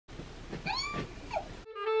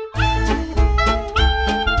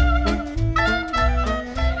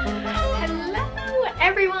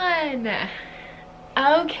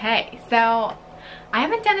Okay, so I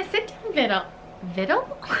haven't done a sit-down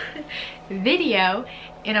video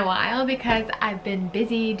in a while because I've been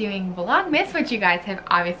busy doing Vlogmas, which you guys have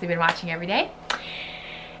obviously been watching every day.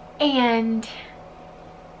 And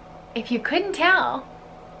if you couldn't tell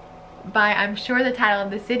by, I'm sure, the title of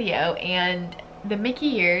this video and the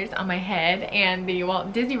Mickey ears on my head and the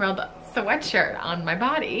Walt Disney World sweatshirt on my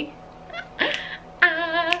body,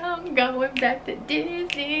 I'm going back to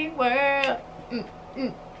Disney World.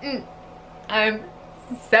 I'm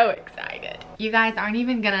so excited. You guys aren't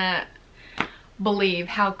even gonna believe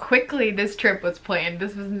how quickly this trip was planned.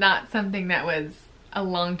 This was not something that was a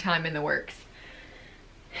long time in the works.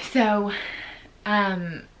 So,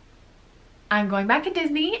 I'm going back to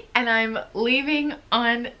Disney and I'm leaving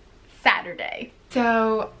on Saturday.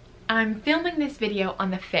 So, I'm filming this video on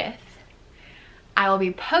the 5th. I will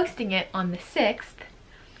be posting it on the 6th.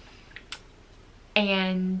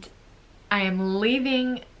 And I am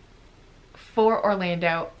leaving for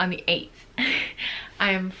Orlando on the 8th.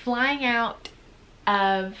 I am flying out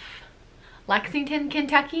of Lexington,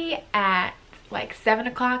 Kentucky at like 7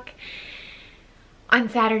 o'clock on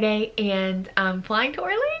Saturday, and I'm flying to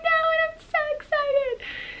Orlando and I'm so excited.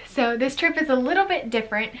 So this trip is a little bit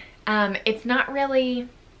different. It's not really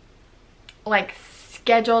like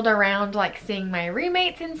scheduled around like seeing my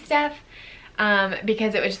roommates and stuff,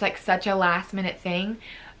 because it was just like such a last minute thing.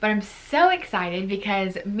 But I'm so excited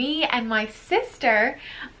because me and my sister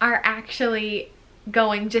are actually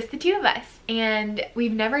going, just the two of us. And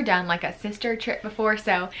we've never done like a sister trip before,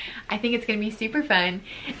 so I think it's gonna be super fun.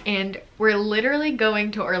 And we're literally going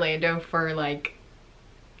to Orlando for like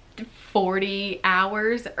 40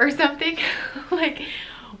 hours or something. Like,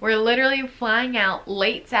 we're literally flying out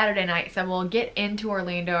late Saturday night, so we'll get into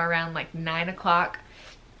Orlando around like 9 o'clock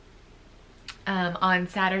on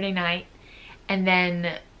Saturday night. And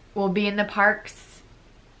then we'll be in the parks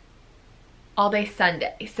all day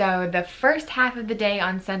Sunday. So the first half of the day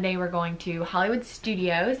on Sunday, we're going to Hollywood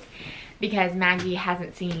Studios because Maggie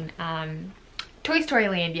hasn't seen Toy Story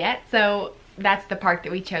Land yet. So that's the park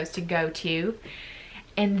that we chose to go to.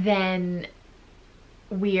 And then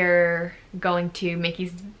we're going to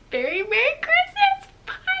Mickey's Very Merry Christmas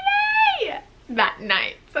party that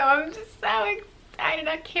night. So I'm just so excited.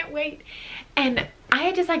 I can't wait. And I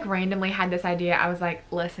had just like randomly had this idea. I was like,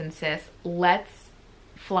 listen sis, let's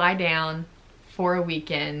fly down for a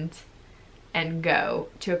weekend and go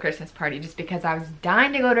to a Christmas party, just because I was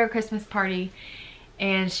dying to go to a Christmas party.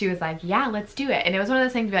 And she was like, yeah, let's do it. And it was one of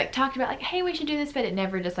those things we like talked about, like, hey, we should do this, but it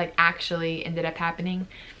never just like actually ended up happening.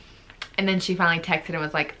 And then she finally texted and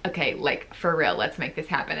was like, okay, like for real, let's make this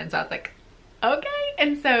happen. And so I was like, okay.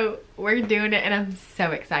 And so we're doing it and I'm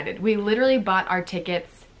so excited. We literally bought our tickets,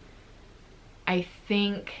 I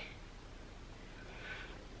think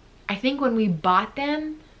when we bought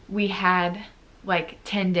them, we had like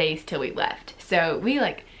 10 days till we left. So we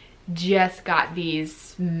like just got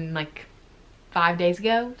these like 5 days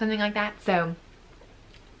ago, something like that. So,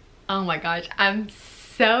 oh my gosh, I'm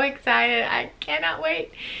so excited. I cannot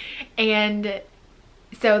wait. And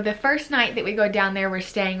so the first night that we go down there, we're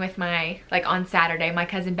staying with on Saturday, my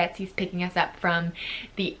cousin Betsy's picking us up from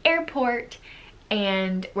the airport.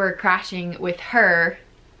 And we're crashing with her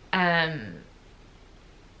on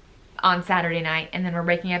Saturday night. And then we're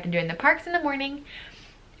waking up and doing the parks in the morning.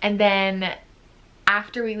 And then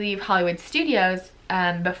after we leave Hollywood Studios,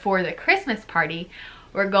 before the Christmas party,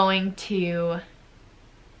 we're going to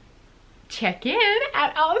check in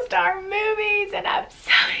at All Star Movies. And I'm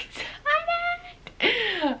so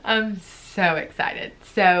excited. I'm so excited.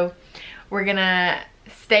 So we're gonna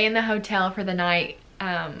stay in the hotel for the night,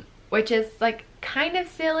 which is like kind of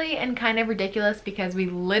silly and kind of ridiculous because we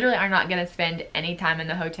literally are not gonna spend any time in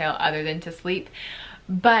the hotel other than to sleep.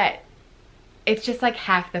 But it's just like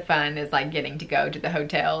half the fun is like getting to go to the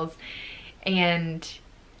hotels. And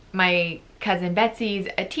my cousin Betsy's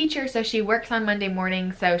a teacher, so she works on Monday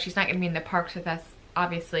morning, so she's not gonna be in the parks with us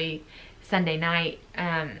obviously Sunday night.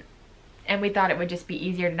 And we thought it would just be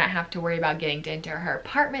easier to not have to worry about getting into her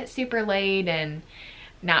apartment super late and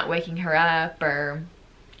not waking her up or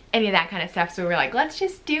any of that kind of stuff. So we were like, let's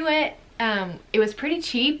just do it. It was pretty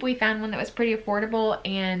cheap. We found one that was pretty affordable,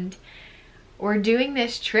 and we're doing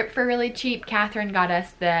this trip for really cheap. Catherine got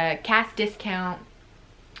us the cast discount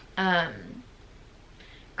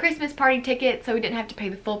Christmas party tickets, so we didn't have to pay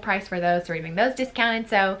the full price for those, so we're getting those discounted.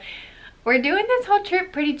 So we're doing this whole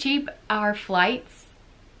trip pretty cheap. Our flights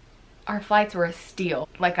were a steal,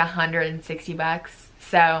 like $160.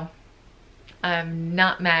 So I'm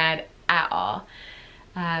not mad at all.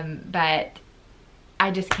 But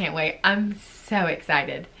I just can't wait. I'm so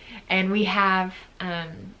excited. And we have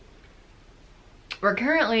We're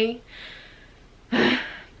currently,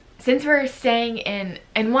 since we're staying in,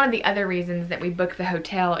 and one of the other reasons that we booked the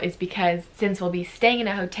hotel is because since we'll be staying in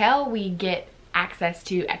a hotel, we get access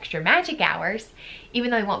to extra magic hours,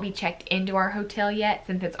 even though we won't be checked into our hotel yet.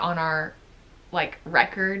 Since it's on our like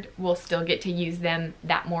record, we'll still get to use them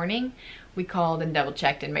that morning. We called and double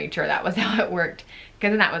checked and made sure that was how it worked,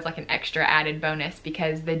 because then that was like an extra added bonus,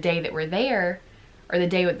 because the day that we're there, or the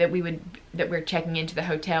day that we're checking into the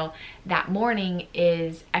hotel that morning,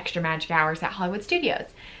 is extra magic hours at Hollywood Studios.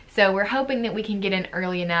 So we're hoping that we can get in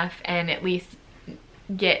early enough and at least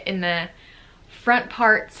get in the front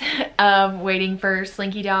parts of waiting for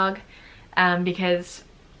Slinky Dog, because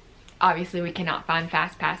obviously we cannot find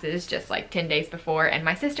fast passes just like 10 days before, and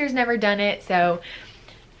my sister's never done it, so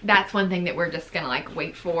that's one thing that we're just gonna like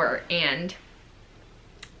wait for and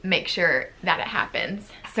make sure that it happens.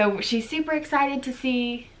 So she's super excited to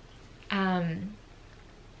see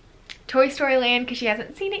Toy Story Land because she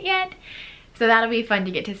hasn't seen it yet. So that'll be fun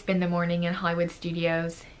to get to spend the morning in Hollywood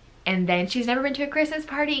Studios. And then she's never been to a Christmas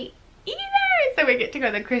party either, so we get to go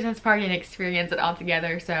to the Christmas party and experience it all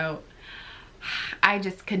together. So I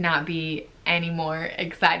just could not be any more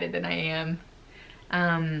excited than I am.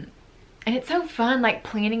 And it's so fun, like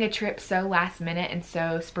planning a trip so last minute and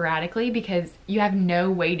so sporadically, because you have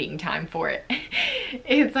no waiting time for it.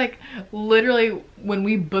 It's like literally when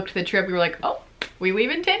we booked the trip, we were like, oh, we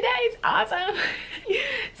leave in 10 days, awesome.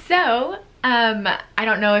 So I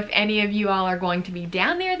don't know if any of you all are going to be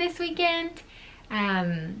down there this weekend,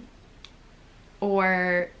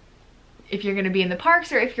 or if you're gonna be in the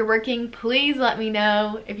parks, or if you're working, please let me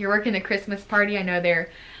know. If you're working a Christmas party, I know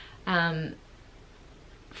they're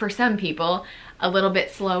for some people a little bit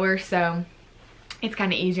slower, so it's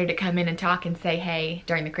kind of easier to come in and talk and say hey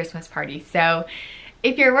during the Christmas party. So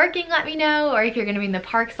if you're working, let me know, or if you're gonna be in the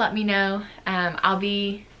parks, let me know. I'll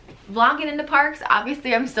be vlogging in the parks.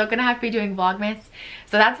 Obviously I'm still gonna have to be doing Vlogmas,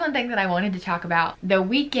 so that's one thing that I wanted to talk about. The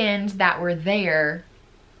weekend that we're there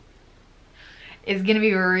is gonna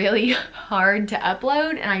be really hard to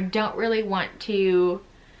upload, and I don't really want to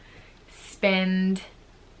spend,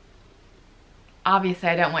 obviously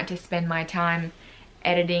I don't want to spend my time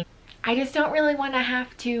editing. I just don't really want to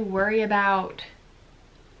have to worry about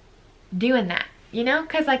doing that, you know,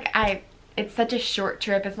 because like it's such a short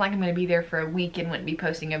trip. It's not like I'm going to be there for a week and wouldn't be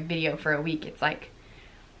posting a video for a week. It's like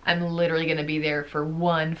I'm literally going to be there for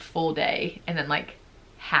one full day and then like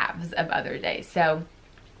halves of other days. So,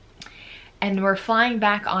 and we're flying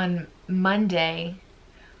back on Monday.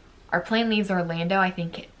 Our plane leaves Orlando, I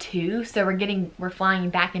think, at 2, so we're flying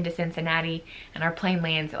back into Cincinnati, and our plane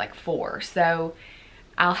lands at like 4. So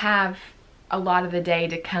I'll have a lot of the day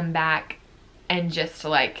to come back and just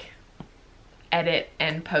like edit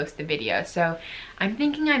and post the video. So I'm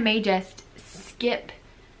thinking I may just skip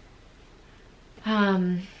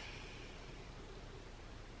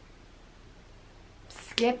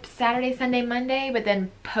Saturday, Sunday, Monday, but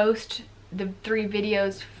then post the 3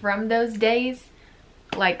 videos from those days,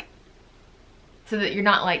 like, so that you're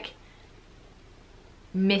not like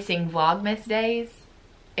missing Vlogmas days,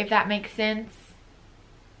 if that makes sense.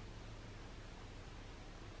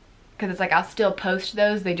 Because it's like I'll still post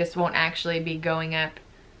those, they just won't actually be going up.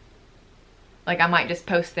 Like I might just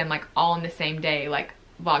post them like all in the same day, like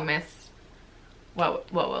Vlogmas,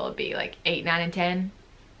 what will it be, like 8, 9, and 10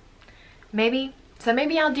 maybe. So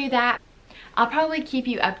maybe I'll do that. I'll probably keep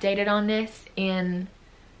you updated on this in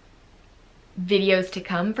videos to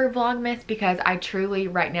come for Vlogmas, because I truly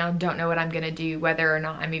right now don't know what I'm gonna do, whether or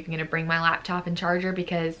not I'm even gonna bring my laptop and charger,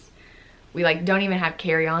 because we like don't even have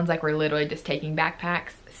carry-ons, like we're literally just taking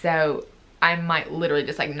backpacks, so I might literally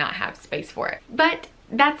just like not have space for it. But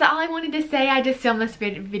that's all I wanted to say. I just filmed this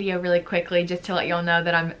video really quickly just to let y'all know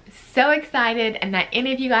that I'm so excited, and that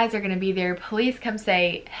any of you guys are gonna be there, please come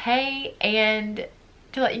say hey, and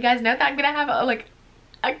to let you guys know that I'm gonna have a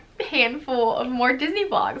handful of more Disney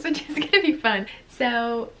vlogs, which is gonna be fun.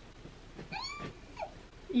 So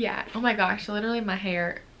yeah, oh my gosh, literally my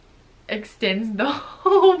hair extends the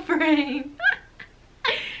whole frame.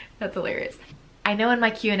 That's hilarious. I know in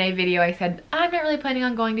my Q&A video I said I'm not really planning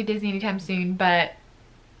on going to Disney anytime soon, but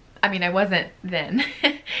I mean I wasn't then.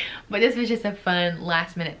 But this was just a fun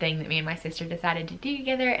last minute thing that me and my sister decided to do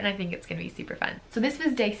together, and I think it's gonna be super fun. So this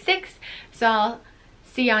was day 6, so I'll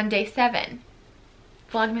see you on day 7.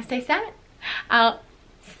 Vlogmas day 7. I'll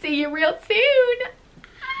see you real soon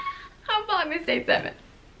on Vlogmas day 7.